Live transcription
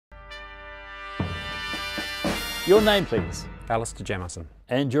Your name, please. Alistair Jamison,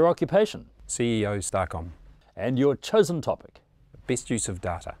 And your occupation. CEO Starcom. And your chosen topic. Best use of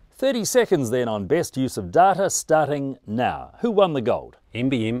data. 30 seconds then on best use of data, starting now. Who won the gold?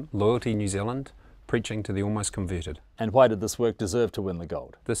 MBM Loyalty New Zealand, preaching to the almost converted. And why did this work deserve to win the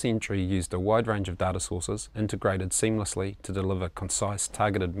gold? This entry used a wide range of data sources integrated seamlessly to deliver concise,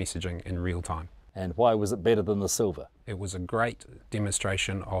 targeted messaging in real time. And why was it better than the silver? It was a great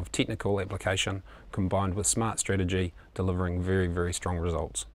demonstration of technical application combined with smart strategy, delivering very, very strong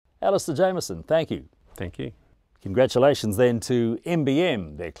results. Alistair Jamison, thank you. Thank you. Congratulations then to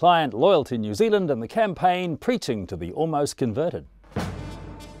MBM, their client Loyalty New Zealand, and the campaign Preaching to the Almost Converted.